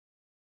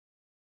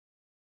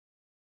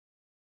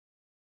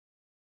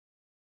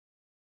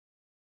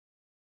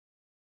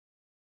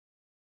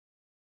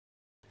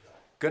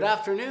Good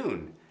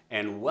afternoon,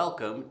 and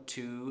welcome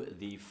to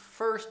the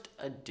first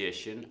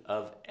edition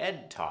of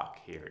Ed Talk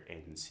here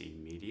at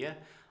NC Media.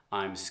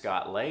 I'm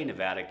Scott Lay,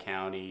 Nevada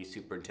County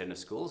Superintendent of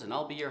Schools, and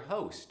I'll be your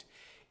host.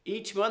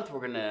 Each month we're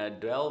going to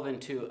delve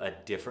into a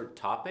different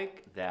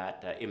topic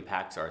that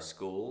impacts our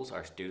schools,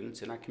 our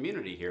students, and our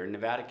community here in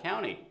Nevada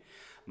County.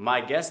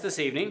 My guest this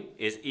evening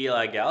is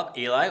Eli Gallup.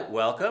 Eli,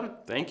 welcome.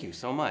 Thank you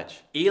so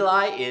much.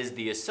 Eli is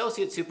the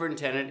Associate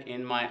Superintendent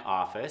in my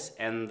office,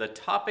 and the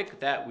topic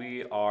that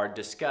we are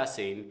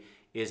discussing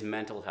is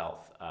mental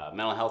health.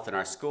 Mental health in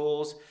our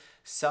schools,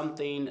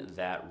 something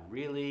that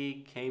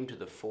really came to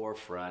the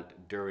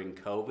forefront during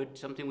COVID,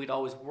 something we'd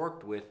always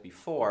worked with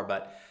before,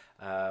 but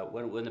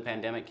when the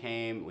pandemic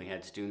came, we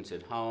had students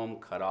at home,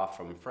 cut off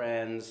from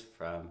friends,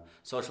 from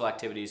social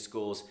activities,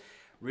 schools,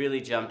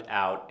 really jumped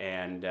out,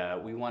 and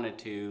we wanted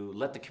to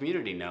let the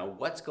community know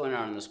what's going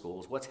on in the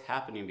schools, what's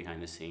happening behind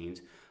the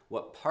scenes,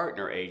 what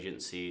partner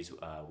agencies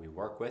we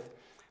work with,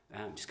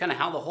 just kind of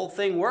how the whole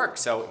thing works.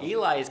 So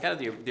Eli is kind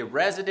of the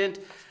resident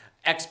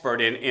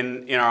expert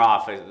in our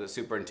office, the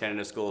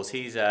superintendent of schools.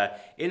 He's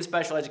in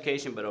special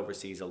education, but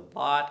oversees a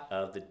lot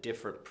of the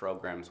different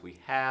programs we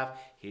have.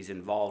 He's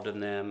involved in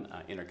them,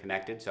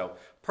 interconnected. So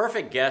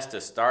perfect guest to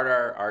start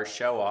our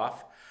show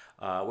off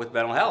with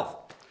mental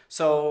health.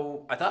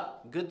 So I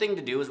thought good thing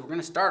to do is we're going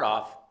to start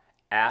off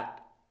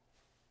at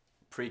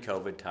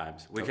pre-COVID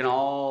times. We can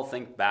all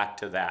think back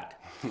to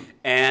that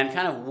and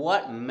kind of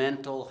what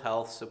mental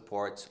health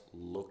supports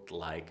looked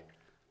like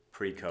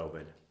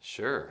pre-COVID.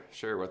 Sure.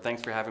 Well,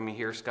 thanks for having me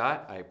here,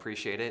 Scott. I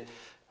appreciate it.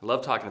 I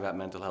love talking about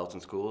mental health in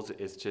schools.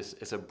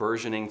 It's a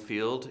burgeoning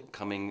field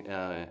coming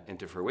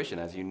into fruition.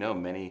 As you know,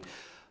 many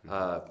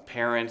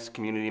parents,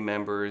 community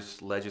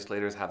members,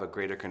 legislators have a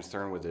greater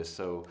concern with this.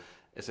 So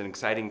it's an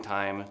exciting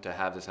time to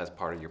have this as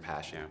part of your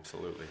passion. Yeah,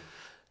 absolutely.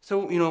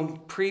 So,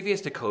 previous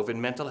to COVID,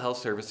 mental health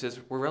services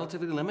were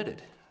relatively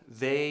limited.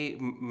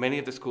 Many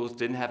of the schools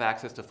didn't have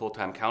access to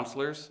full-time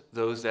counselors.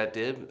 Those that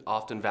did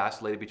often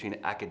vacillated between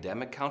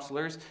academic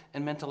counselors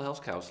and mental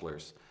health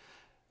counselors.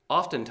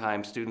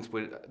 Oftentimes,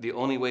 the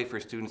only way for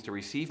students to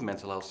receive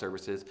mental health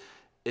services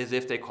is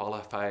if they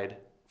qualified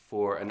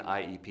for an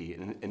IEP,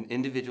 an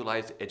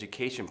individualized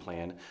education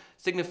plan,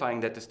 signifying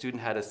that the student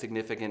had a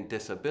significant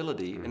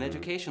disability, an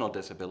educational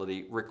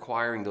disability,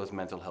 requiring those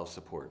mental health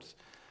supports.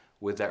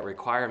 With that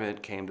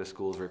requirement came the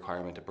school's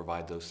requirement to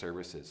provide those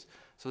services.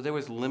 So there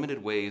was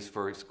limited ways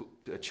for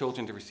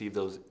children to receive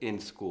those in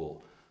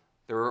school.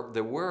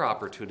 There were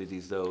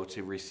opportunities, though,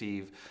 to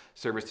receive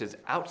services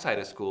outside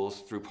of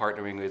schools through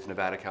partnering with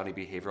Nevada County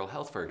Behavioral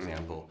Health, for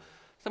example.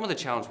 Some of the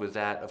challenge with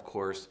that, of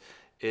course,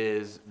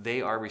 is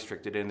they are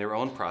restricted in their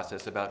own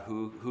process about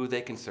who they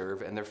can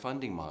serve and their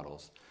funding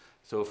models.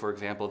 So, for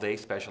example, they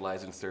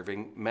specialize in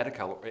serving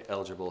medical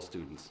eligible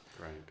students.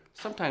 Right.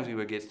 Sometimes we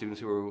would get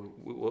students who are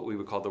what we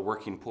would call the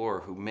working poor,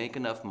 who make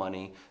enough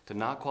money to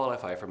not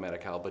qualify for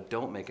Medi-Cal, but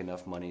don't make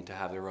enough money to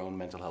have their own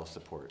mental health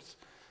supports.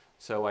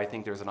 So I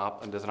think there's an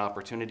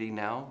opportunity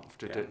now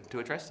to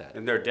address that.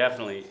 And there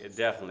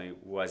definitely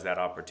was that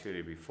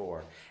opportunity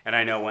before. And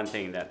I know one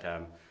thing that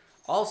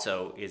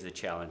also is a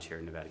challenge here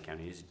in Nevada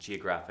County is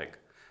geographic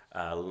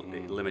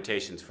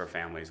limitations for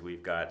families.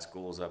 We've got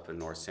schools up in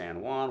North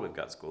San Juan, we've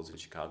got schools in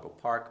Chicago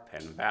Park,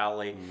 Penn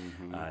Valley,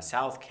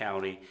 South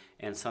County,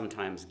 and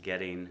sometimes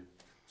getting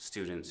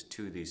students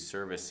to these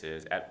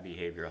services at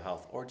behavioral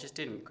health or just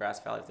in Grass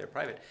Valley if they're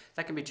private,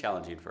 that can be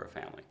challenging for a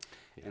family.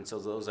 Yeah. And so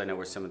those I know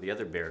were some of the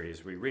other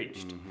barriers we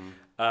reached.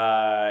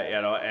 I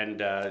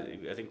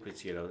think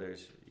it's,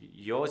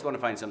 you always want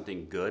to find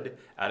something good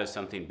out of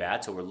something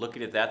bad. So we're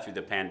looking at that through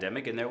the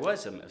pandemic, and there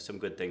was some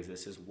good things.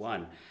 This is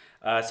one.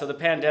 So the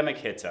pandemic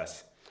hits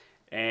us,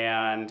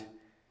 and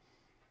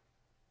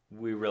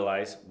we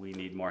realize we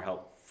need more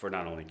help for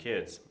not only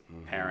kids,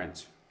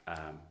 parents,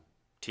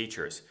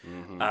 teachers.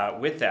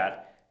 With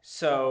that,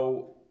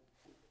 so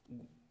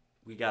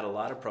we got a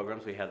lot of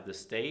programs. We have the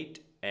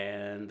state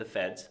and the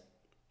feds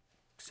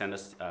send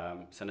us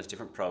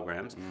different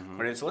programs.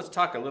 So let's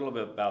talk a little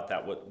bit about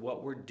that.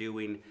 What we're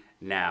doing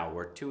now.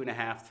 We're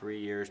 2.5, 3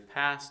 years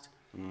past.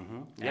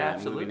 Yeah,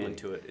 absolutely. Moving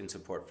into it in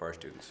support for our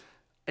students.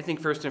 I think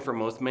first and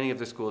foremost, many of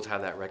the schools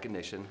have that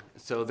recognition,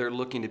 so they're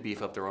looking to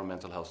beef up their own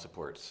mental health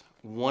supports.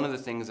 One of the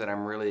things that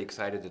I'm really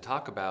excited to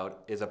talk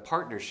about is a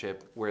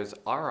partnership where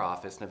our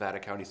office, Nevada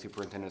County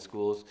Superintendent of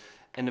Schools,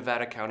 and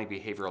Nevada County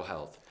Behavioral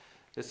Health.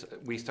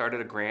 We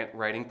started a grant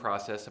writing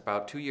process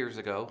about 2 years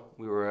ago.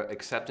 We were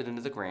accepted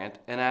into the grant,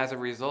 and as a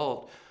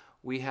result,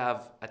 we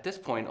have, at this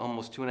point,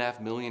 almost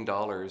 $2.5 million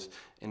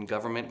in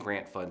government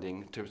grant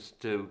funding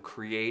to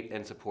create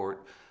and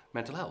support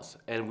mental health.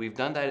 And we've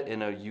done that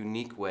in a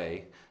unique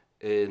way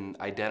in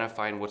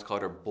identifying what's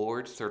called a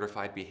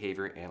board-certified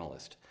behavior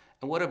analyst.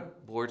 And what a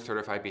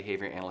board-certified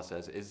behavior analyst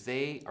does is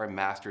they are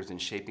masters in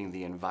shaping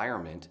the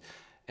environment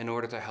in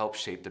order to help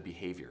shape the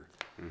behavior.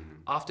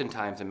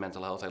 Oftentimes in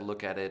mental health, I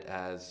look at it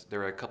as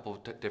there are a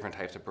couple different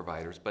types of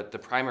providers, but the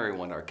primary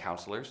one are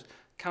counselors.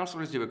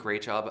 Counselors do a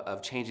great job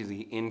of changing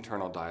the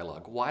internal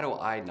dialogue. Why do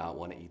I not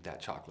want to eat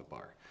that chocolate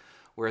bar?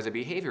 Whereas a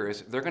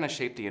behaviorist, they're going to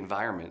shape the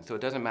environment. So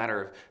it doesn't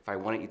matter if I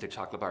want to eat the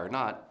chocolate bar or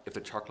not. If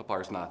the chocolate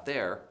bar is not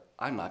there,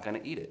 I'm not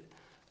going to eat it.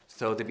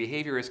 So the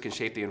behaviorist can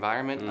shape the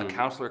environment. A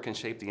counselor can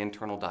shape the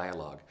internal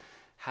dialogue.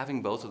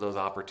 Having both of those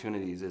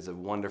opportunities is a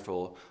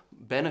wonderful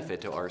benefit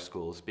to our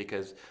schools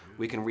because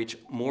we can reach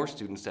more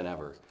students than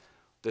ever.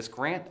 This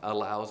grant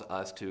allows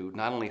us to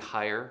not only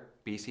hire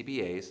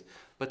BCBAs,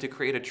 but to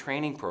create a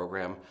training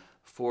program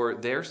for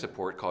their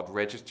support called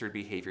Registered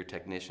Behavior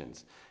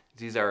Technicians.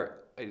 These are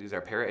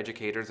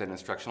paraeducators and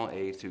instructional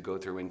aides who go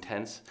through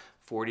intense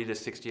 40 to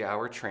 60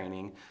 hour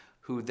training,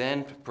 who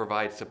then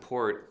provide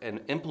support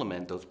and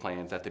implement those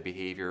plans that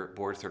the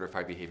board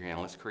certified behavior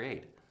analysts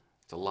create.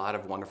 It's a lot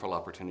of wonderful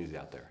opportunities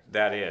out there.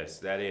 That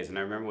is. And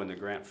I remember when the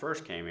grant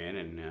first came in,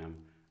 and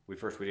we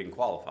didn't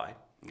qualify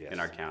in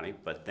our county,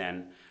 but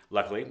then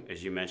luckily,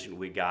 as you mentioned,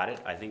 we got it.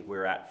 I think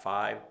we're at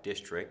 5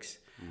 districts.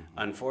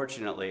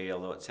 Unfortunately,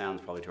 although it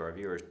sounds probably to our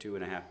viewers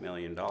 $2.5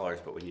 million,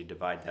 but when you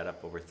divide that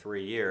up over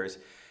 3 years,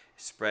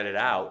 spread it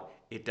out,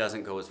 it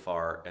doesn't go as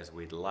far as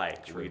we'd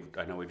like.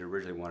 I know we'd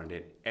originally wanted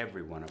it in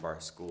every one of our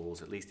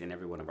schools, at least in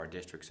every one of our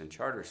districts and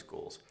charter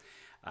schools,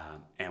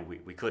 and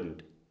we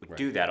couldn't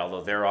do that,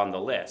 although they're on the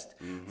list.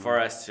 For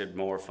us, should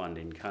more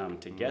funding come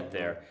to get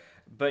there.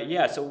 But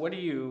yeah, so what are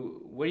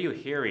you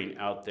hearing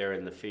out there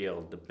in the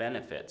field, the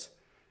benefits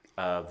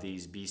of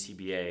these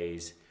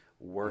BCBAs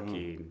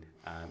working,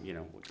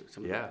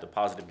 some of the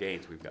positive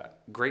gains we've got?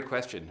 Great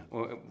question.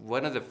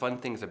 One of the fun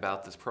things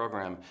about this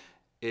program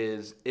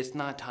is it's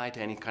not tied to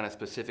any kind of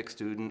specific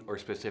student or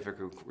specific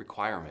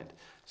requirement.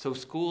 So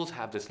schools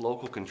have this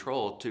local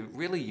control to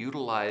really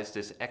utilize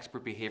this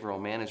expert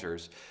behavioral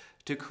managers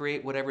to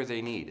create whatever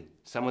they need.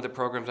 Some of the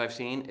programs I've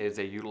seen is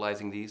they're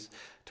utilizing these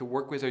to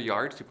work with their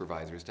yard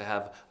supervisors to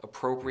have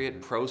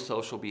appropriate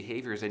pro-social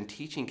behaviors and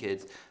teaching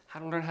kids how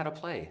to learn how to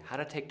play, how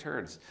to take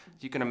turns.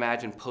 You can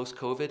imagine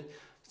post-COVID,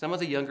 some of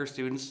the younger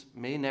students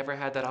may never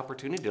had that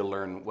opportunity to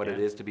learn what it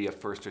is to be a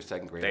first or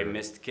second grader. They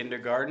missed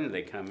kindergarten,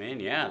 they come in,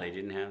 they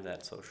didn't have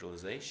that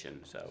socialization.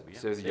 So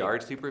there's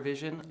yard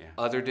supervision.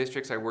 Other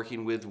districts are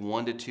working with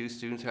 1 to 2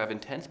 students who have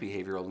intense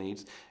behavioral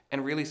needs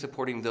and really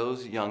supporting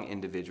those young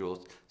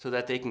individuals so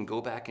that they can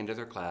go back into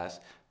their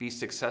class, be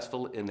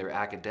successful in their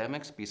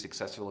academics, be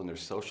successful in their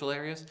social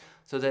areas,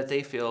 so that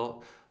they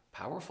feel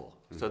powerful,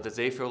 so that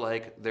they feel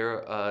like they're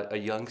a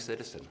young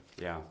citizen.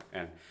 Yeah,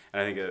 and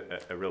I think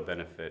a real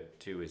benefit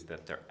too is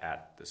that they're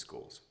at the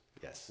schools.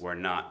 Yes. We're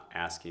not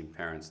asking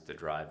parents to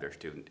drive their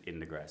student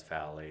into Grass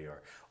Valley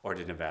or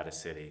to Nevada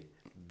City.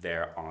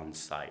 They're on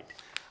site.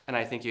 And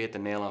I think you hit the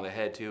nail on the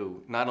head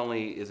too. Not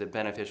only is it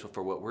beneficial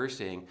for what we're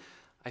seeing,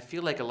 I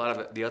feel like a lot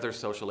of the other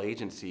social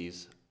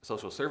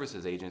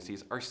services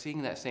agencies are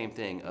seeing that same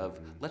thing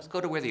of let's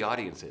go to where the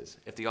audience is.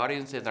 If the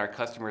audience and our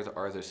customers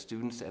are the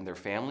students and their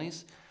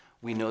families,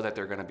 we know that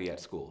they're going to be at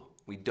school.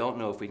 We don't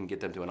know if we can get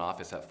them to an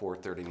office at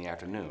 4:30 in the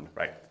afternoon.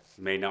 Right.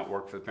 May not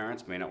work for the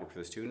parents, may not work for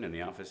the student in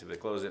the office. If they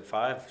close at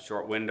 5,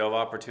 short window of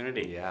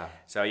opportunity. Yeah.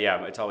 So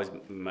it's always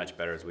much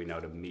better, as we know,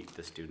 to meet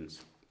the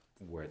students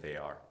where they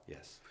are.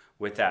 Yes.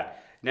 With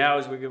that, now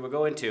as we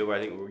go into, I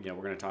think we're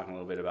going to talk a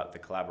little bit about the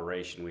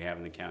collaboration we have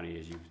in the county,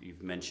 as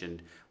you've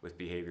mentioned, with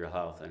behavioral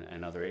health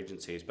and other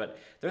agencies. But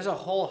there's a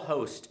whole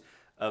host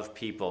of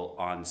people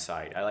on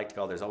site. I like to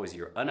call there's always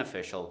your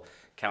unofficial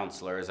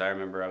counselors. I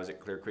remember I was at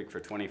Clear Creek for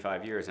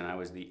 25 years and I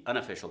was the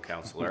unofficial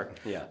counselor.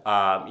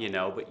 But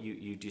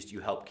you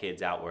help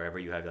kids out wherever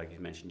you have, like you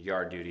mentioned,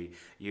 yard duty.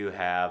 You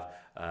have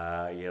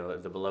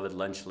the beloved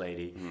lunch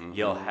lady.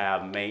 You'll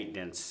have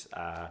maintenance.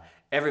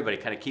 Everybody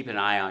kind of keep an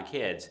eye on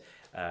kids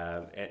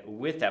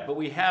with that. But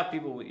we have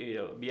people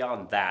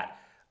beyond that.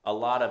 A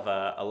lot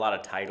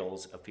of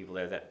titles of people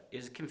there that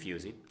is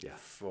confusing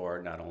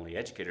for not only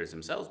educators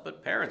themselves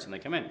but parents when they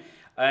come in.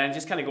 And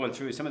just kind of going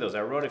through some of those,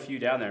 I wrote a few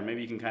down there.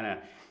 Maybe you can kind of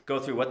go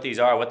through what these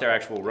are, what their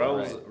actual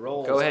roles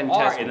go ahead and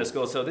are test in the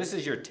school. So this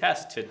is your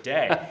test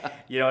today.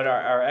 And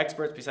our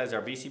experts, besides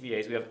our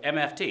BCBAs, we have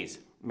MFTs.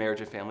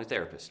 Marriage and family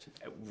therapist.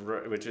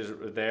 Which is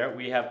there.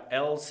 We have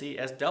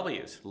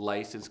LCSWs.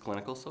 Licensed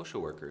clinical social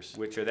workers.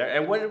 Which are there.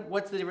 And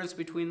what's the difference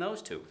between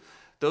those two?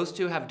 Those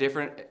two have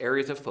different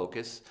areas of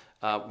focus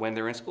when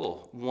they're in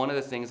school. One of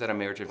the things that a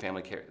marriage and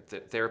family care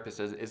therapist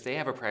does is they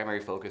have a primary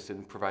focus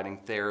in providing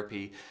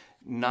therapy,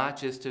 not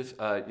just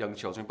to young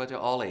children, but to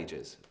all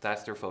ages.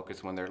 That's their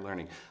focus when they're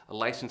learning. A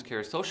licensed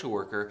care social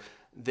worker,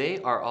 they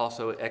are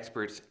also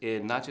experts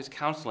in not just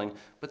counseling,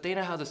 but they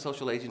know how the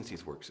social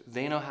agencies works.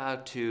 They know how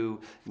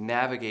to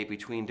navigate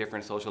between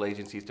different social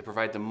agencies to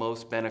provide the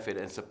most benefit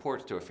and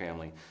support to a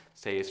family.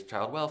 Say it's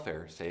child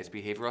welfare, say it's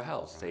behavioral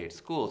health, say it's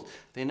schools.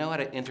 They know how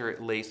to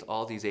interlace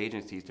all these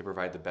agencies to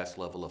provide the best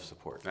level of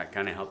support. That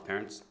kind of help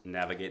parents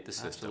navigate the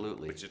system.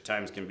 Absolutely. Which at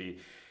times can be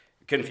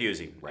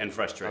confusing and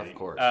frustrating. Of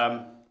course.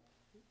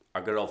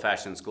 Our good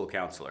old-fashioned school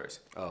counselors.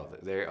 Oh,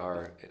 they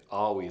are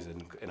always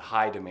in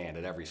high demand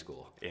at every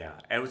school. Yeah,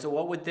 and so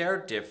what would their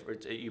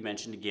difference, you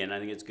mentioned again, I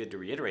think it's good to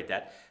reiterate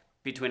that,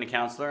 between a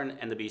counselor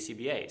and the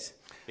BCBAs?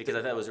 Because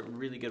I thought it was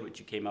really good what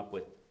you came up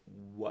with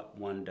what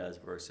one does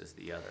versus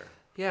the other?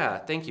 Yeah,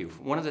 thank you.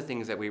 One of the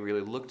things that we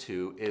really look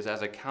to is,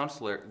 as a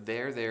counselor,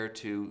 they're there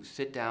to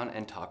sit down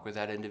and talk with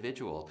that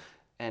individual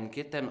and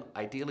get them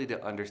ideally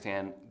to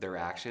understand their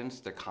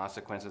actions, the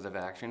consequences of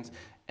actions,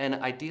 and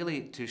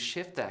ideally to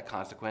shift that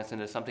consequence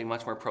into something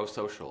much more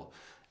pro-social.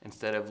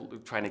 Instead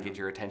of trying to get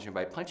your attention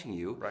by punching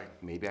you, Right.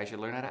 maybe I should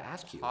learn how to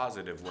ask you.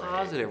 Positive way.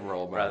 Positive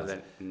role models.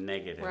 Rather than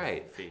negative.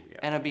 Right. Yeah.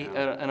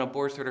 And a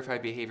board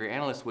certified behavior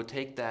analyst would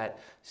take that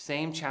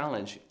same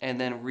challenge and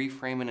then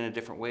reframe it in a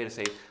different way to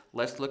say,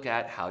 let's look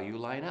at how you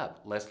line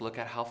up. Let's look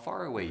at how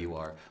far away you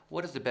are.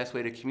 What is the best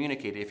way to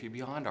communicate if you're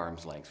beyond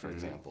arm's length, for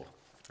example?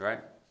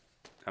 Right.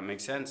 That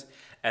makes sense.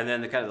 And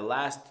then the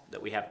last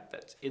that we have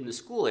that's in the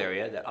school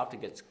area that often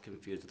gets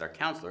confused with our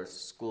counselors,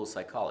 school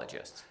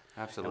psychologists.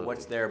 Absolutely. And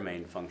what's their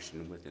main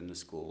function within the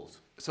schools?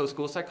 So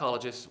school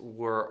psychologists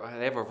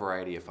they have a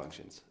variety of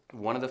functions.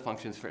 One of the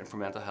functions for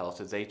mental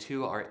health is they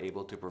too are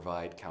able to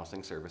provide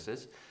counseling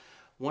services.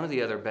 One of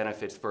the other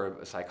benefits for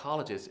a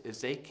psychologist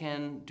is they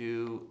can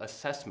do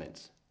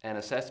assessments. And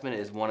assessment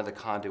is one of the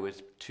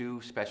conduits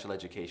to special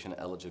education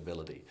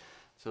eligibility.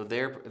 So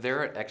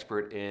they're an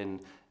expert in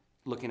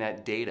looking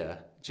at data,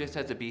 just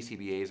as the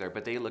BCBAs are,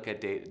 but they look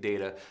at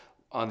data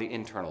on the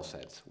internal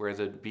sense, whereas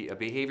a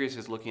behaviorist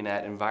is looking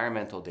at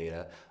environmental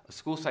data. A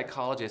school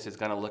psychologist is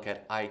going to look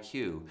at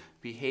IQ,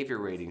 behavior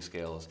rating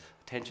scales,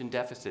 attention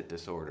deficit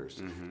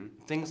disorders,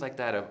 things like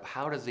that of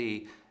how does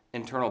the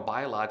internal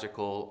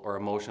biological or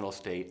emotional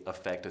state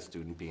affect a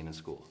student being in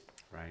school.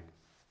 Right.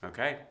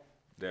 Okay.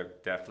 They're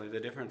definitely the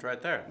difference right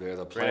there. There's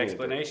a great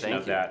explanation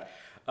of that.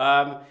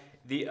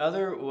 The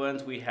other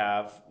ones we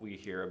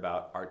hear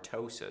about are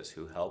TOSAs,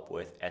 who help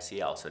with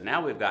SEL. So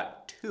now we've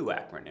got two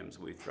acronyms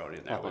we've thrown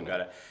in there. We've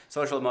got a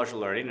social emotional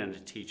learning and a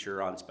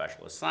teacher on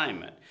special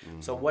assignment.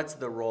 So what's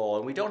the role?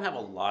 And we don't have a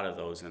lot of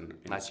those in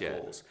Not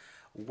schools.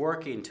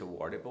 Working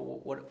toward it, but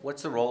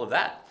what's the role of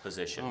that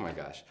position? Oh my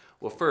gosh.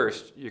 Well,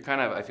 first,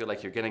 I feel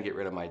like you're going to get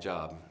rid of my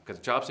job, because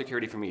job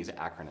security for me is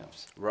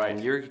acronyms. Right.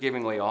 And you're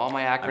giving away all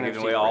my acronym I'm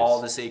giving away secrets.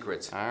 all the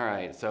secrets. All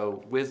right.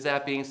 So with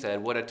that being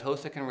said, what a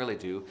TOSA can really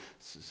do,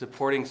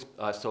 supporting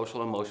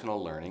social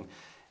emotional learning,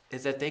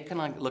 is that they can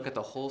look at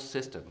the whole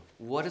system.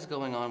 What is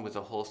going on with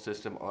the whole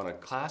system on a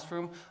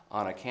classroom,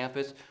 on a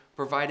campus,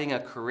 providing a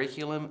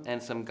curriculum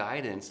and some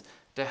guidance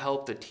to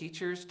help the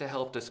teachers, to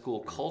help the school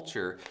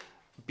culture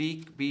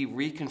be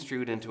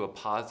reconstrued into a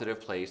positive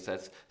place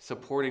that's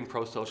supporting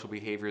pro-social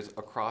behaviors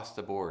across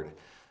the board.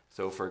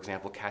 So for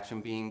example, catch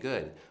them being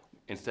good.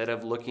 Instead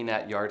of looking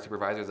at yard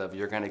supervisors of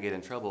you're going to get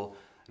in trouble,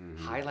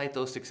 highlight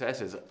those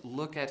successes.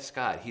 Look at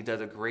Scott. He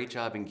does a great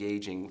job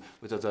engaging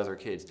with those other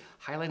kids.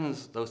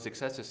 Highlighting those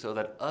successes so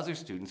that other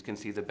students can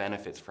see the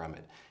benefits from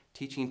it.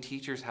 Teaching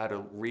teachers how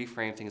to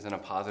reframe things in a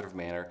positive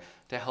manner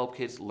to help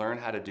kids learn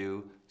how to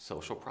do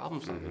social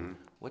problem solving.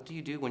 What do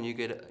you do when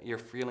you're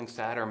feeling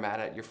sad or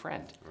mad at your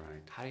friend?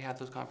 Right. How do you have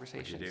those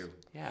conversations? What do you do?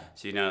 Yeah.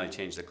 So you not only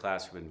change the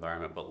classroom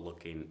environment, but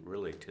looking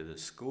really to the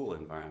school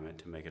environment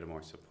to make it a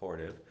more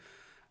supportive,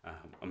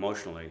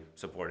 emotionally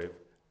supportive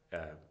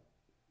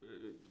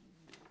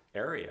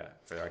area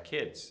for our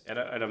kids. And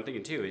I'm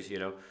thinking too is,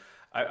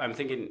 I'm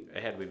thinking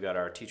ahead, we've got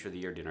our Teacher of the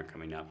Year dinner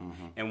coming up.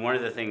 And one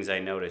of the things I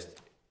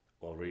noticed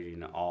while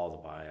reading all the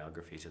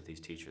biographies of these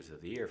Teachers of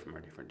the Year from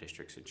our different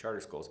districts and charter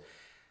schools,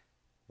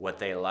 what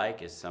they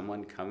like is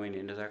someone coming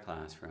into their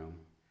classroom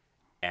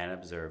and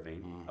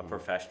observing a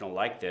professional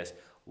like this.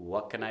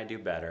 What can I do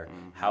better?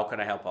 How can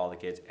I help all the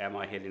kids? Am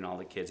I hitting all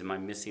the kids? Am I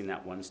missing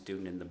that one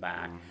student in the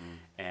back?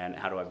 And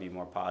how do I be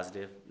more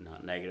positive,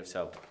 not negative?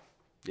 So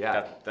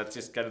yeah, that's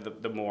just kind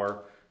of the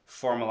more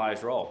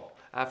formalized role.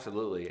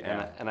 Absolutely.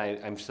 Yeah. And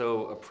I'm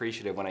so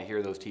appreciative when I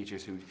hear those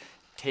teachers who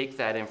take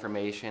that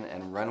information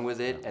and run with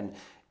it, and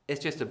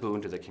it's just a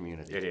boon to the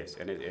community. It is,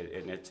 and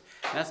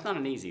that's not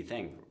an easy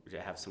thing to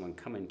have someone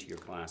come into your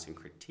class and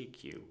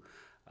critique you,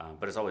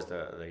 but it's always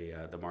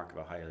the mark of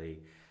a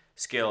highly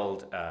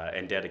skilled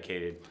and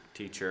dedicated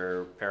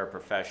teacher,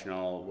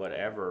 paraprofessional,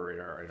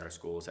 whatever in our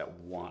schools that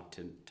want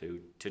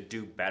to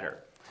do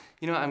better.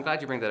 I'm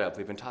glad you bring that up.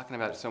 We've been talking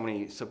about so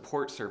many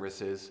support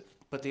services,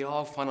 but they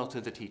all funnel to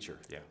the teacher.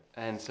 Yeah.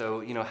 And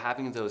so,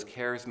 having those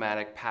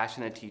charismatic,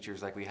 passionate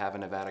teachers like we have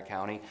in Nevada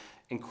County,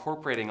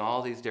 incorporating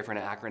all these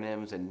different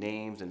acronyms and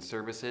names and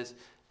services,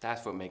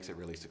 that's what makes it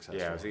really successful.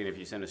 Yeah, I was thinking if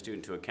you send a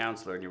student to a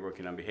counselor and you're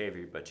working on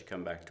behavior, but you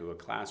come back to a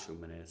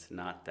classroom and it's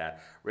not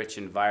that rich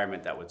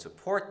environment that would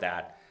support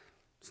that,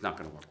 it's not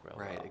going to work well.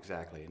 Right,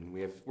 exactly.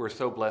 And we're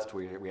so blessed.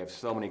 We have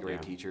so many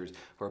great teachers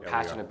who are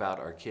passionate about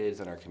our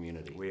kids and our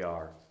community. We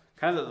are.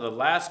 Kind of the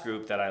last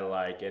group that I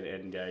like,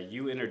 and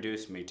you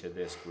introduced me to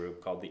this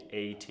group called the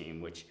A-Team,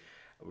 which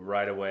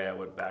right away I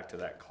went back to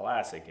that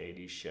classic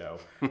 80s show.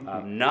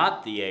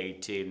 Not the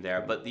A-Team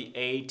there, but the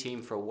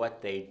A-Team for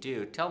what they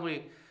do. Tell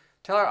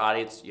our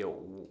audience,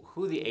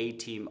 who the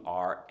A-Team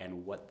are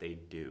and what they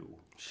do.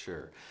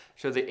 Sure.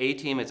 So the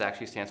A-Team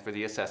actually stands for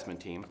the assessment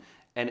team,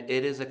 and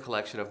it is a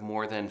collection of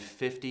more than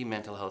 50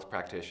 mental health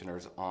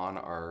practitioners on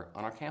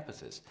our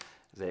campuses.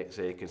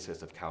 They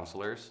consist of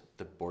counselors,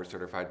 the board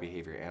certified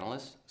behavior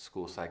analyst,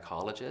 school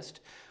psychologist.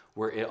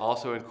 We're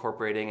also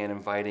incorporating and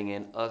inviting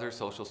in other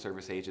social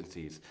service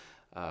agencies,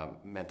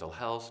 mental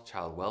health,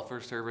 child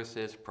welfare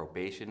services,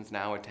 probation's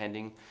now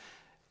attending.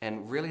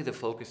 And really the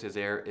focus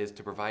is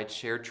to provide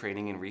shared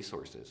training and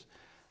resources.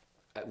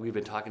 We've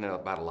been talking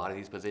about a lot of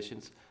these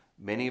positions.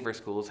 Many of our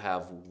schools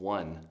have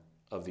one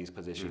of these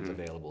positions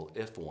available,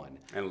 if one.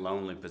 And a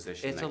lonely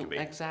position that can be.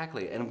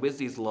 Exactly, and with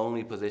these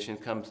lonely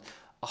positions comes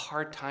a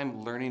hard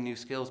time learning new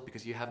skills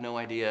because you have no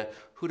idea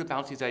who to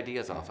bounce these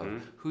ideas off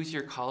of, who's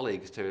your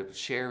colleagues to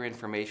share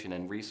information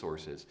and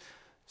resources.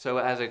 So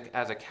as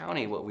a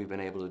county, what we've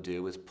been able to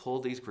do is pull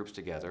these groups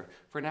together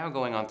for now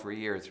going on 3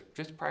 years,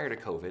 just prior to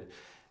COVID,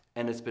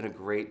 and it's been a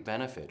great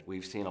benefit.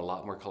 We've seen a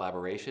lot more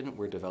collaboration.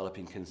 We're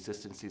developing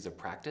consistencies of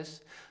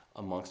practice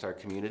amongst our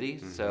community.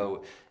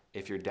 So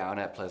if you're down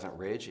at Pleasant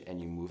Ridge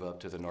and you move up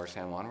to the North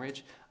San Juan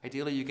Ridge,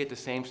 ideally you get the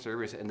same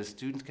service and the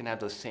students can have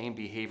those same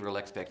behavioral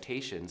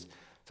expectations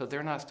so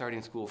they're not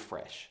starting school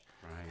fresh.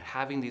 Right.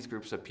 Having these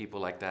groups of people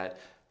like that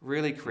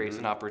really creates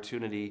an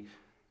opportunity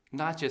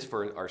not just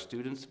for our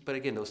students, but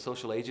again, those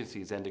social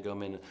agencies then to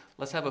come in.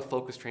 Let's have a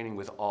focus training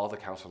with all the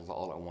counselors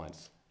all at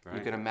once. Right.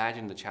 You can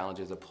imagine the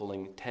challenges of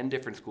pulling 10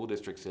 different school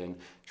districts in,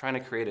 trying to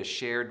create a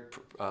shared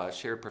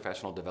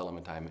professional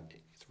development time.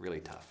 It's really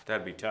tough.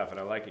 That'd be tough, and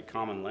I like it.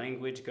 Common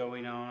language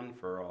going on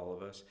for all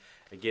of us.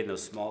 Again,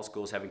 those small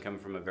schools, having come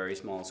from a very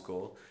small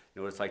school, you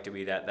know what it's like to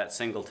be that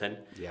singleton.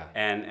 Yeah.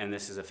 And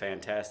this is a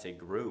fantastic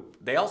group.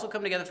 They also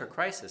come together for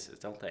crises,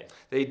 don't they?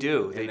 They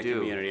do. In the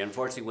community.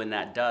 Unfortunately, when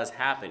that does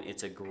happen,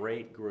 it's a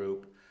great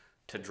group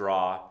to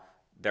draw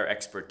their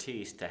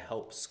expertise to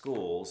help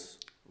schools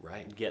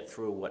get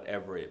through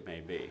whatever it may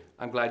be.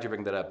 I'm glad you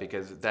bring that up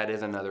because that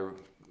is another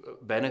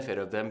benefit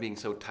of them being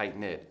so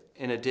tight-knit.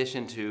 In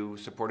addition to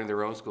supporting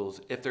their own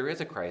schools, if there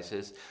is a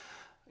crisis,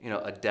 you know,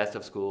 a death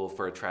of school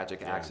for a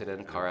tragic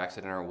accident, a car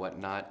accident or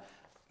whatnot,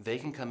 they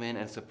can come in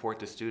and support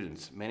the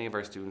students. Many of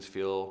our students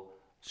feel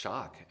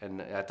shock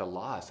and at the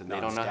loss, and they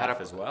don't know how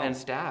to, and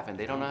staff, and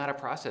they don't know how to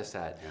process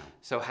that. Yeah.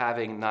 So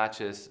having not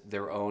just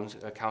their own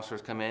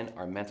counselors come in,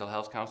 our mental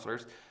health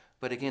counselors,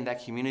 but again,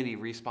 that community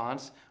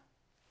response,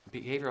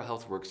 behavioral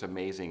health works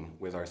amazing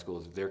with our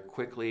schools. They're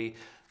quickly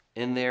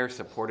in there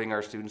supporting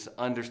our students,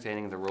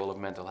 understanding the role of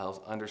mental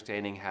health,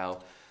 understanding how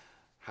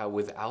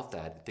without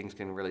that things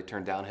can really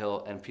turn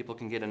downhill and people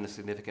can get in a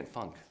significant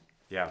funk.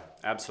 Yeah,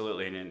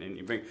 absolutely. And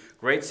you bring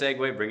great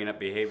segue bringing up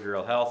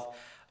behavioral health.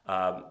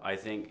 I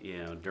think,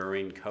 you know,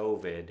 during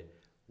COVID,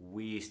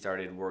 we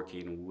started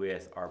working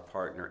with our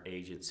partner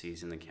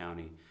agencies in the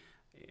county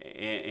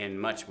in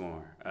much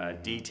more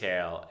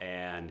detail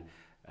and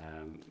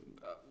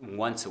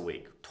once a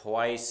week,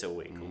 twice a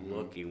week,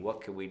 looking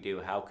what can we do,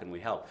 how can we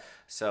help.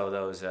 So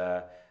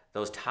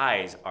those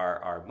ties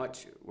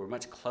we're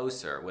much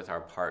closer with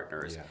our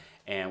partners. Yeah.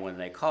 And when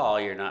they call,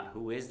 you're not,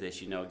 who is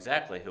this? You know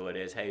exactly who it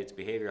is. Hey, it's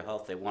behavioral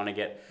health. They want to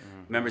get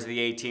members of the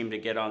A team to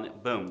get on.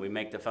 Boom, we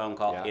make the phone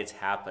call. Yeah. It's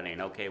happening.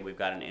 Okay, we've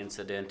got an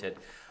incident at,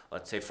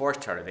 let's say,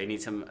 Forest Charter. They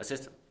need some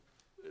assistance.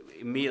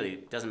 Immediately,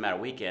 it doesn't matter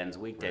weekends,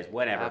 weekdays,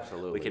 whenever.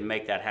 Absolutely. We can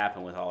make that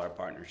happen with all our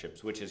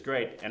partnerships, which is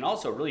great. And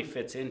also really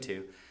fits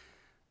into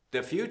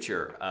the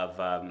future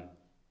of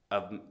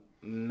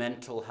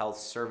mental health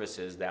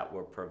services that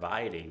we're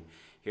providing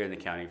here in the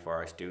county for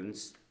our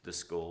students, the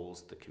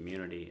schools, the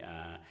community.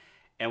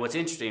 And what's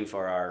interesting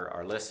for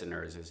our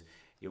listeners is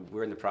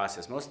we're in the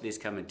process. Most of these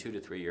come in 2 to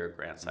 3 year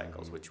grant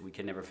cycles, which we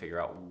can never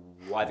figure out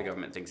why the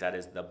government thinks that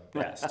is the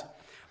best.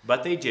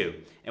 But they do.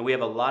 And we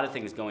have a lot of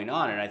things going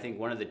on. And I think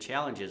one of the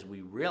challenges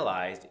we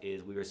realized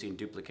is we were seeing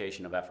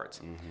duplication of efforts.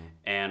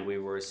 And we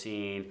were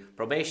seeing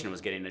probation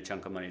was getting a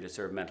chunk of money to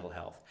serve mental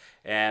health.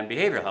 And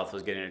behavioral health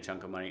was getting a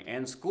chunk of money.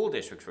 And school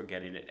districts were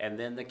getting it. And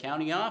then the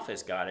county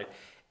office got it.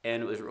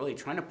 And it was really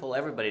trying to pull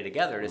everybody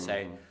together to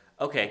say,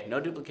 okay, no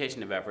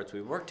duplication of efforts.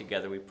 We work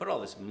together. We put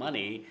all this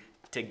money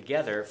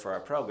together for our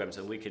programs,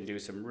 and we can do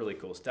some really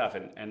cool stuff.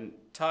 And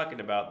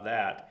talking about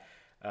that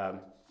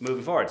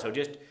moving forward. So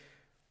just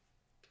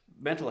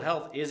mental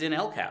health is in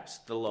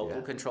LCAPS, the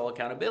Local Control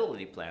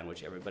Accountability Plan,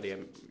 which everybody,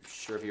 I'm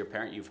sure if you're a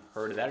parent, you've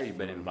heard of that or you've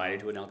been invited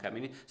to an LCAP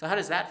meeting. So how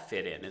does that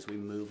fit in as we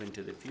move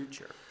into the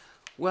future?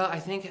 Well, I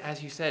think,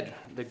 as you said,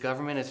 the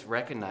government is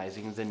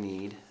recognizing the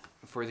need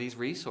for these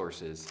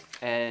resources.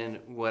 And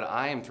what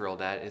I am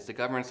thrilled at is the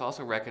government's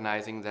also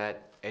recognizing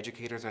that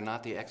educators are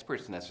not the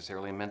experts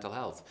necessarily in mental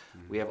health.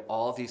 We have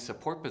all these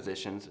support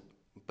positions,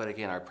 but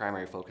again, our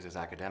primary focus is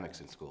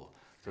academics in school.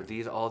 So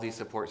all these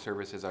support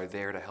services are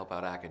there to help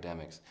out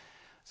academics.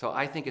 So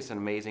I think it's an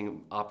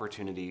amazing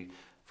opportunity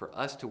for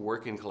us to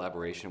work in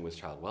collaboration with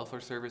child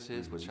welfare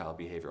services, with child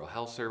behavioral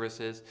health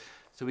services,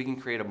 so we can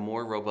create a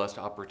more robust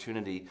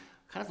opportunity,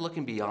 kind of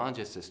looking beyond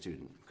just a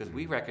student, because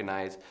we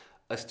recognize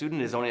a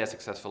student is only as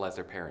successful as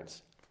their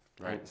parents.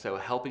 Right? So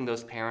helping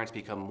those parents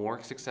become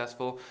more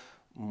successful,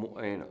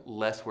 and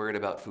less worried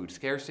about food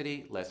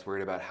scarcity, less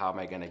worried about how am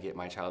I going to get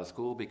my child to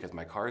school because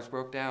my car's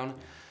broke down.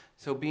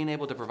 So being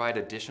able to provide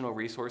additional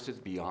resources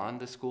beyond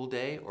the school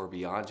day or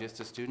beyond just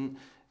a student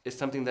is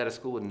something that a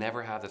school would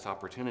never have this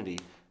opportunity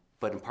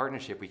but in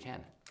partnership we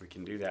can. We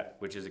can do that,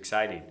 which is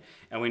exciting.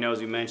 And we know,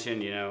 as we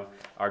mentioned,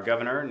 our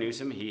Governor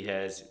Newsom, he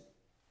has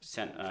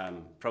sent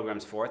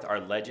programs forth. Our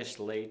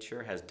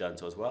legislature has done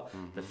so as well.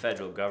 Mm-hmm. The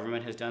federal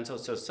government has done so.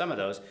 So some of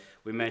those,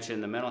 we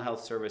mentioned the mental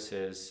health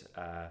services,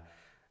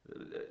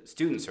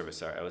 student service,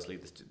 sorry, I always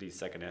leave the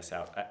second S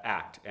out,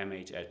 ACT,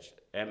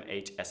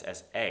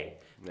 MHSSA,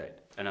 right.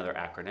 Another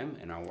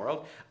acronym in our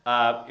world.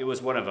 It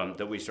was one of them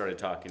that we started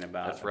talking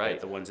about. That's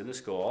right. The ones in the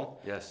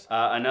school. Yes.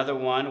 Another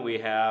one we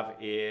have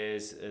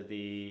is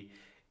the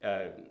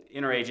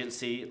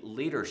interagency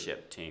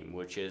leadership team,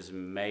 which is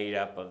made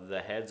up of the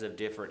heads of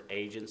different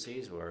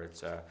agencies, where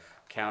it's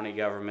county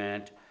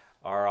government,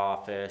 our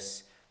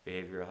office,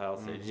 behavioral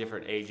health,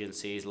 different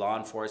agencies, law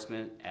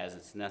enforcement as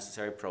it's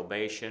necessary,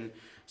 probation.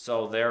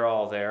 So they're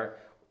all there.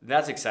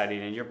 That's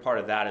exciting, and you're part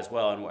of that as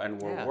well, and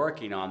we're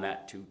working on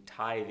that to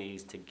tie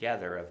these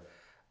together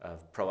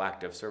of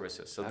proactive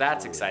services. So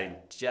that's exciting.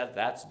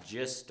 That's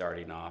just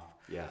starting off.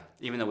 Yeah.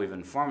 Even though we've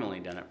informally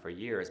done it for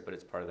years, but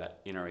it's part of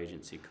that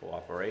interagency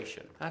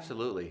cooperation.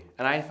 Absolutely.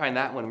 And I find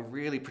that one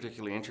really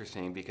particularly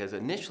interesting because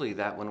initially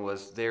that one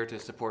was there to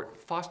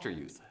support foster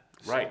youth.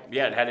 Right.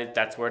 Yeah,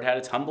 that's where it had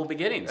its humble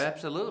beginnings.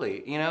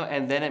 Absolutely.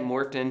 And then it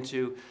morphed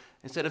into,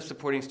 instead of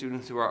supporting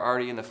students who are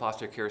already in the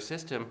foster care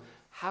system,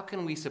 how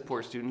can we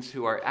support students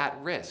who are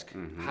at risk?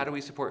 Mm-hmm. How do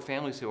we support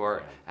families who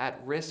are at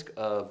risk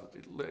of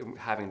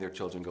having their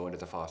children go into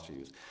the foster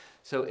youth?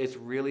 So it's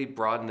really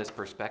broadened this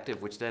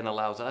perspective, which then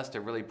allows us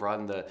to really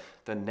broaden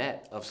the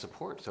net of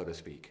support, so to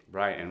speak.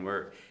 Right, and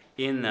we're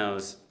in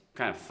those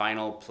kind of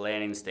final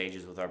planning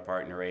stages with our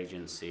partner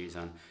agencies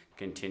on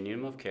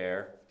continuum of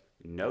care,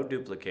 no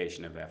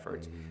duplication of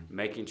efforts,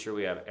 making sure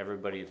we have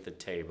everybody at the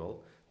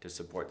table to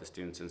support the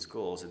students in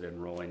schools, and then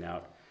rolling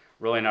out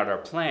our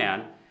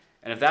plan.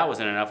 And if that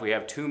wasn't enough, we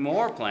have 2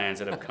 more plans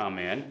that have come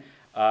in.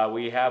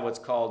 We have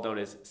what's known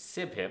as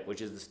SIBHIP,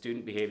 which is the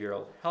Student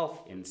Behavioral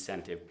Health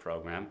Incentive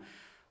Program,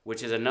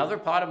 which is another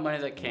pot of money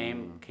that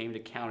came to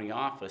county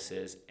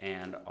offices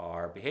and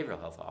our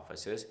behavioral health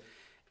offices,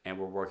 and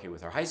we're working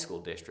with our high school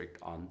district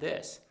on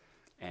this,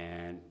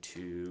 and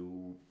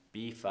to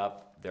beef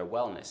up their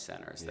wellness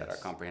centers that our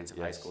comprehensive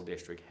high school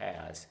district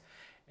has.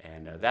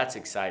 And that's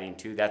exciting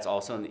too. That's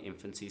also in the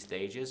infancy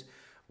stages.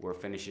 We're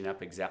finishing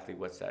up exactly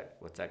what's that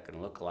going to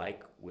look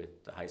like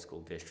with the high school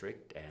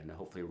district, and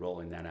hopefully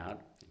rolling that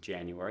out in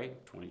January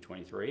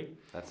 2023.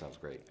 That sounds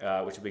great.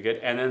 Which will be good.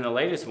 And then the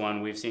latest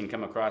one we've seen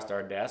come across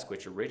our desk,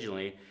 which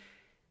originally,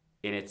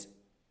 in its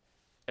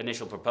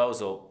initial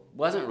proposal,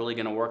 wasn't really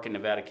going to work in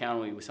Nevada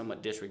County. We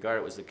somewhat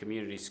disregarded. It was the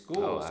Community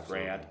Schools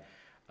grant,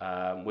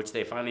 which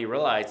they finally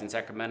realized in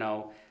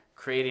Sacramento,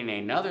 creating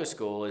another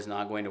school is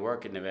not going to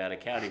work in Nevada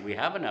County. We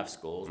have enough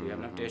schools, we have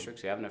enough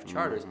districts, we have enough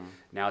charters.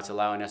 Now it's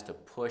allowing us to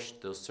push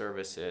those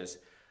services,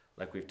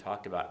 like we've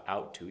talked about,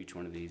 out to each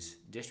one of these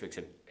districts.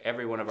 And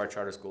every one of our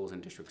charter schools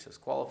and districts has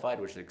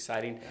qualified, which is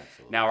exciting.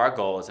 Absolutely. Now our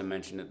goal, as I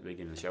mentioned at the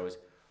beginning of the show, is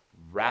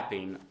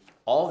wrapping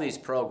all these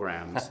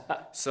programs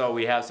so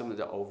we have someone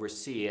to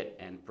oversee it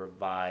and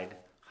provide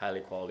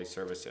highly quality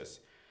services.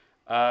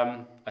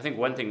 I think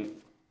one thing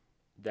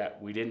that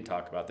we didn't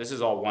talk about, this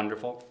is all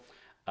wonderful,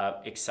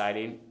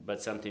 exciting,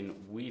 but something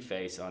we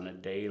face on a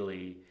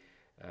daily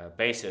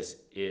basis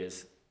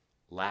is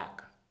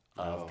lack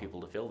of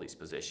people to fill these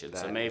positions.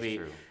 So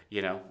maybe,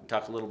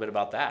 talk a little bit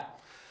about that.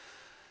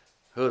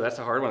 Oh, that's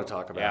a hard one to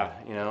talk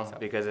about,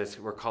 because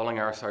we're calling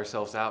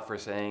ourselves out for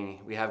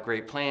saying we have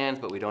great plans,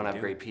 but we don't have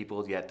great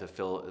people yet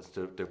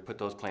to put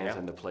those plans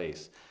into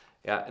place.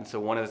 Yeah, and so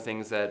one of the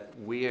things that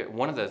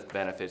one of the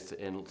benefits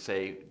in,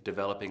 say,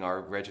 developing our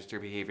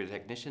registered behavior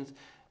technicians,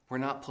 we're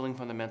not pulling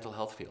from the mental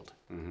health field.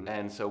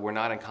 And so we're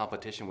not in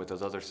competition with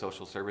those other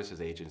social services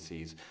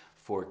agencies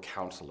for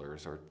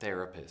counselors or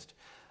therapists.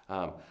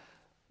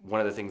 One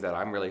of the things that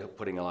I'm really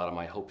putting a lot of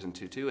my hopes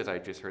into too is I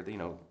just heard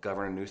that,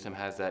 Governor Newsom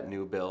has that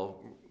new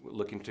bill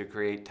looking to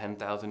create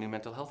 10,000 new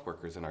mental health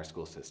workers in our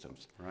school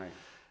systems. Right.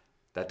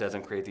 That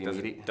doesn't create the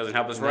immediate... Doesn't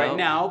help us right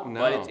now,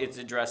 but it's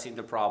addressing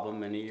the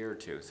problem in a year or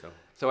two.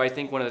 So I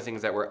think one of the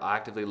things that we're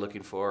actively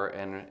looking for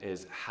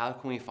is how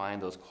can we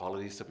find those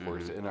quality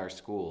supports in our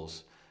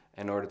schools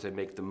in order to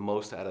make the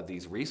most out of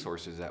these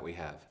resources that we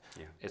have.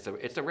 Yeah.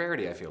 It's a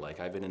rarity, I feel like.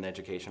 I've been in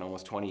education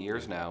almost 20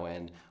 years now,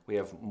 and we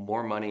have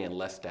more money and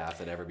less staff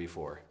than ever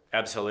before.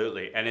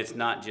 Absolutely, and it's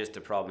not just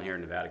a problem here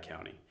in Nevada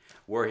County.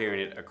 We're hearing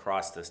it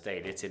across the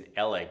state. It's in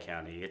LA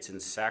County, it's in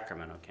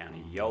Sacramento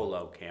County,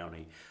 Yolo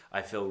County.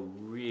 I feel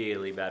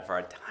really bad for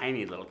our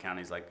tiny little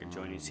counties like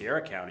adjoining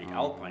Sierra County,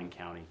 Alpine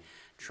County,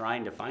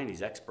 trying to find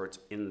these experts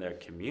in their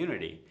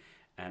community.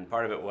 And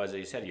part of it was, as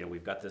you said,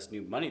 we've got this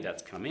new money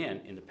that's come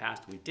in. In the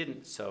past, we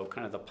didn't, so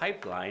kind of the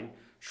pipeline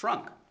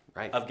shrunk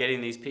of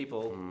getting these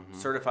people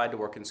certified to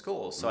work in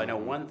schools. So I know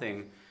one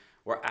thing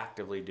we're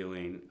actively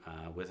doing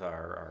with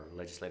our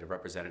legislative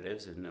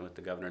representatives and with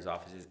the governor's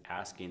office is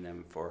asking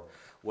them for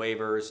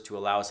waivers to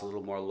allow us a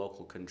little more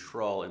local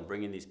control in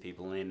bringing these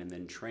people in and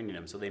then training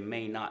them. So they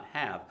may not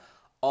have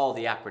all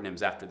the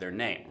acronyms after their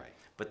name,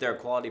 but they're a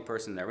quality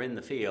person, they're in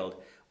the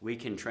field. We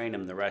can train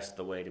them the rest of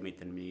the way to meet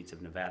the needs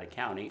of Nevada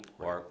County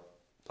or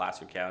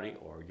Placer County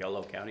or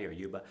Yolo County or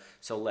Yuba.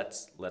 So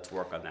let's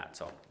work on that.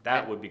 So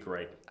that would be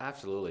great.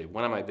 Absolutely.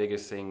 One of my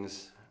biggest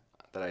things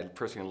that I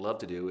personally love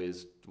to do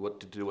is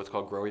what's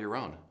called grow your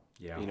own.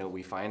 Yeah. You know,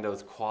 we find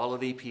those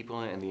quality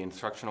people in the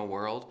instructional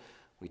world.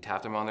 We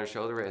tap them on their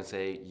shoulder and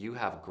say, you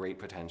have great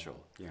potential.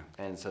 Yeah.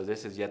 And so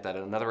this is yet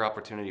another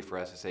opportunity for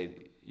us to say,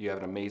 you have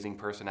an amazing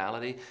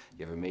personality,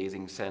 you have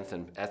amazing sense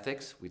and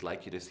ethics. We'd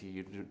like you to see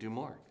you do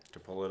more. To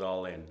pull it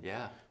all in.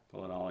 Yeah.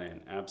 Pull it all in,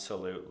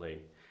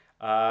 absolutely.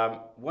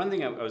 One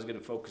thing I was going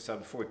to focus on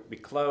before we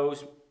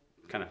close,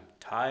 kind of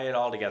tie it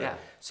all together. Yeah.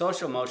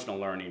 Social emotional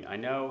learning. I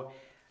know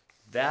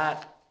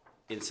that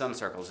in some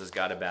circles has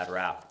got a bad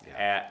rap,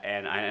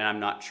 and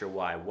I'm not sure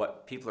why.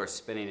 What people are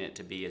spinning it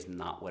to be is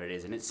not what it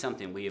is, and it's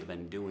something we have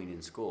been doing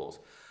in schools.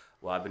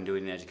 Well, I've been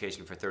doing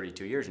education for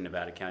 32 years in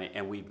Nevada County,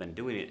 and we've been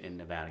doing it in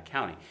Nevada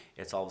County.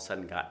 It's all of a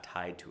sudden got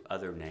tied to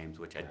other names,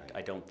 which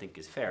I don't think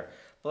is fair.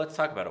 But let's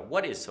talk about it.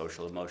 What is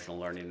social emotional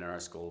learning in our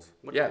schools?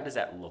 What does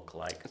that look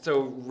like?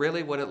 So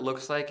really what it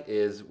looks like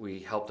is we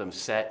help them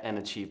set and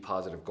achieve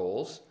positive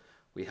goals.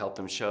 We help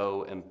them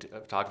show and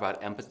talk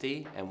about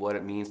empathy and what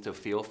it means to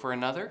feel for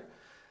another.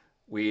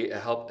 We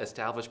help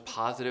establish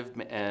positive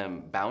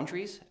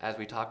boundaries, as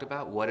we talked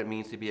about, what it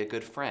means to be a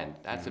good friend.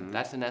 That's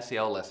an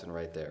SEL lesson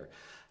right there.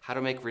 How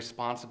to make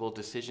responsible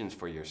decisions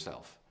for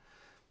yourself.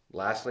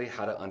 Lastly,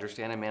 how to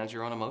understand and manage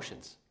your own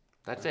emotions.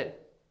 That's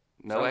it.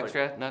 No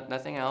extra,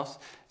 nothing else.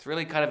 It's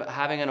really kind of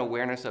having an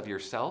awareness of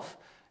yourself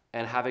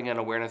and having an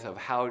awareness of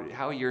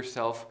how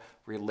yourself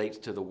relates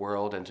to the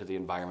world and to the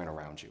environment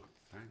around you.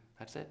 Right.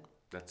 That's it.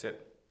 That's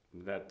it.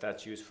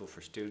 That's useful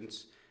for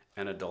students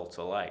and adults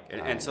alike.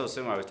 And so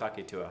similar, I was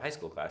talking to a high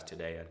school class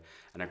today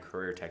and a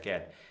career tech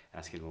ed,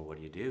 asking, well, what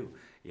do you do?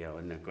 You know,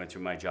 and going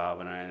through my job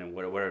and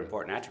what are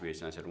important attributes?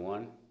 And I said,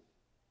 one,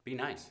 be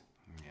nice.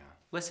 Yeah.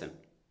 Listen.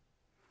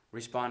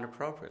 Respond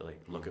appropriately.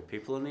 Look at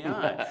people in the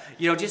eye.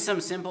 You know, just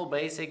some simple,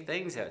 basic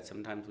things that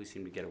sometimes we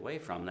seem to get away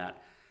from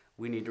that.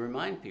 We need to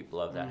remind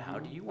people of that. How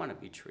do you want to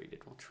be treated?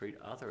 Well, treat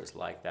others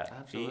like that.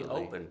 Absolutely. Be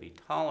open. Be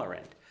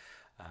tolerant.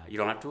 You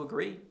don't have to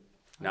agree.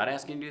 Not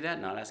asking you to do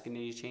that. Not asking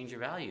you to change your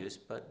values,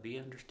 but be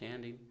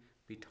understanding.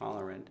 Be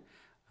tolerant.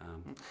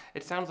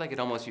 It sounds like it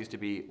almost used to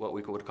be what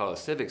we would call a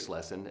civics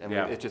lesson, and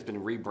it's just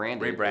been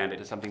rebranded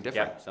to something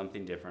different. Yeah,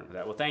 something different for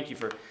that. Well, thank you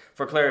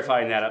for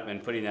clarifying that up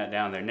and putting that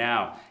down there.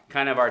 Now,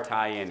 kind of our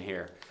tie-in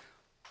here,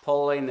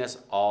 pulling this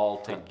all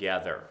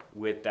together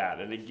with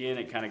that. And again,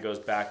 it kind of goes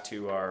back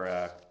to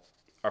our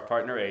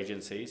partner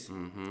agencies.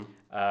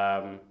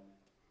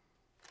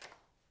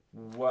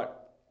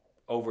 What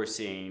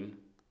overseeing,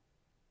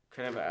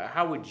 kind of,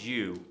 how would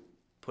you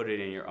put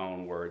it in your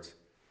own words?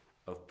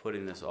 Of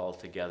putting this all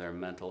together,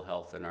 mental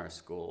health in our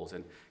schools,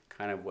 and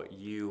kind of what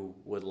you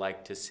would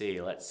like to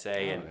see, let's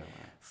say, in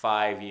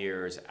 5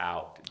 years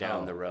out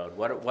down the road.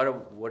 What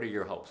are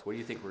your hopes? What do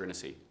you think we're going to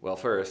see? Well,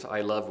 first,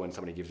 I love when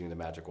somebody gives me the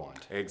magic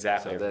wand.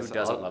 Exactly. So who doesn't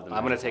love the magic wand?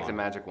 I'm going to take the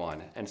magic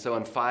wand. And so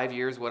in 5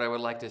 years, what I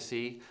would like to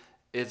see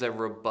is a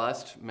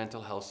robust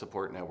mental health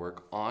support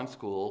network on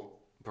school,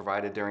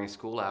 provided during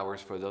school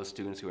hours for those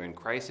students who are in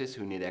crisis,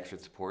 who need extra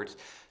supports,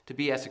 to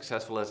be as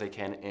successful as they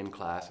can in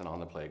class and on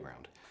the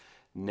playground.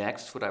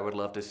 Next, what I would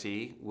love to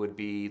see would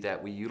be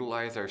that we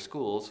utilize our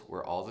schools,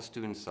 where all the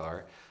students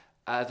are,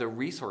 as a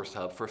resource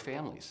hub for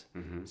families.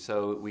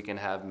 So we can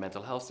have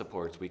mental health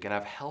supports, we can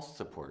have health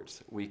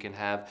supports, we can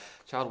have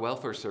child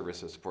welfare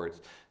services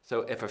supports.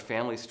 So if a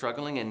family's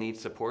struggling and needs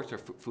supports or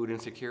food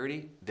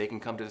insecurity, they can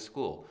come to the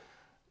school.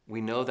 We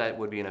know that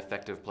would be an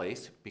effective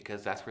place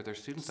because that's where their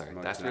students are.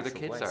 That's where the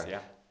kids are. Yeah.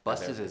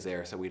 Buses is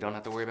there, so we don't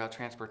have to worry about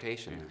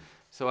transportation.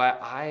 So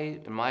I,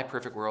 in my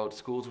perfect world,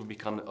 schools would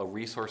become a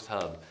resource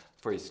hub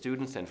for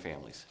students and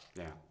families.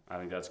 Yeah, I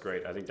think that's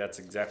great. I think that's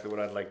exactly what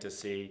I'd like to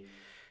see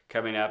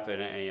coming up.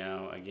 And you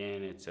know,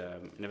 again, it's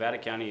Nevada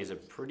County is a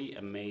pretty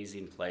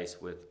amazing place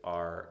with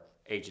our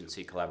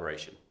agency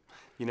collaboration.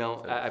 You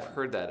know, I've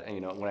heard that.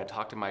 You know, when I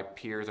talk to my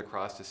peers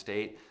across the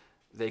state,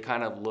 they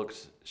kind of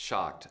looked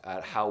shocked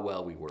at how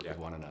well we work with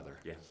one another.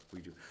 Yeah,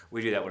 we do.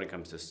 We do that when it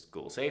comes to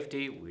school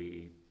safety.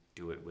 We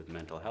do it with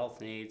mental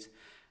health needs.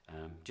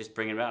 Just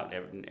bring it out.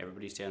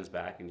 Everybody stands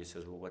back and just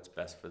says, well, what's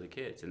best for the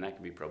kids? And that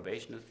can be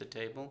probation at the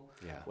table.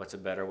 Yeah. What's a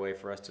better way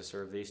for us to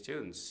serve these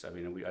students? I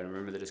mean, I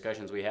remember the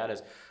discussions we had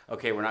is,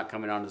 okay, we're not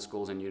coming onto the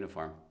schools in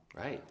uniform.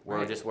 Right.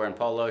 We're just wearing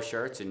polo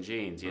shirts and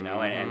jeans, you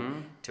know,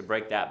 and to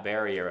break that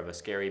barrier of a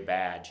scary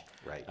badge,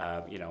 right.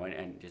 You know,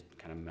 and just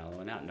kind of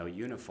mellowing out, no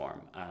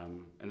uniform,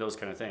 and those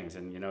kind of things.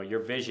 And, you know,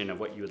 your vision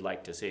of what you would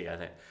like to see, I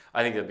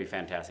think that'd be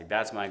fantastic.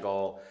 That's my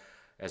goal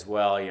as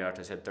well. You know, as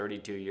I said,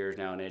 32 years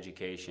now in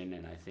education,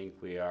 and I think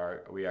we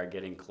are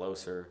getting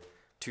closer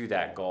to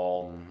that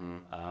goal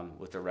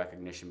with the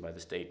recognition by the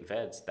state and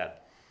feds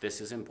that this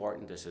is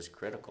important, this is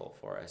critical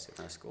for us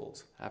in our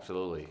schools.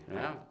 Absolutely.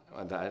 Yeah.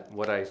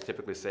 What I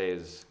typically say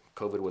is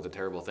COVID was a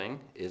terrible thing,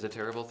 is a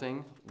terrible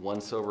thing.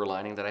 One silver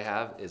lining that I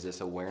have is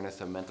this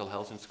awareness of mental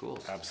health in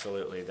schools.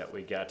 Absolutely, that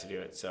we got to do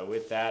it. So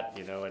with that,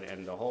 you know,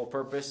 and the whole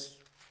purpose,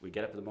 we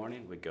get up in the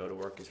morning, we go to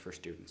work is for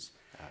students.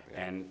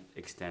 and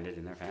extended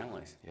in their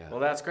families. Yeah. Well,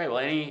 that's great. Well,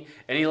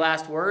 any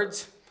last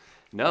words?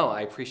 No,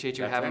 I appreciate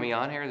you That's having it. me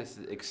on here. This is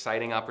an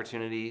exciting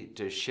opportunity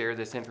to share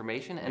this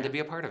information and to be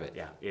a part of it.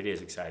 Yeah, it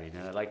is exciting.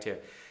 And I'd like to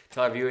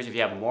tell our viewers, if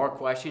you have more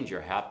questions,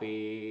 you're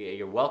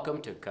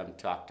welcome to come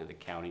talk to the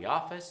county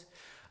office.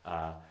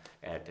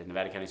 At the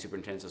Nevada County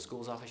Superintendent of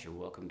Schools office, you're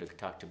welcome to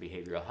talk to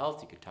behavioral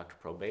health. You can talk to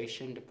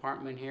probation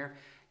department here.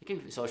 You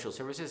can social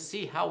services,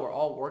 see how we're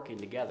all working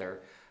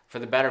together for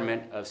the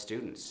betterment of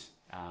students.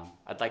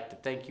 I'd like to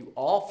thank you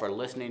all for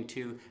listening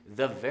to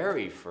the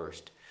very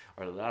first,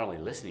 or not only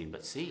listening,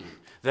 but seeing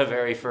the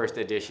very first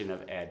edition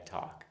of Ed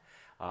Talk.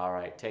 All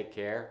right, take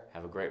care.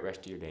 Have a great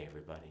rest of your day,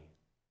 everybody.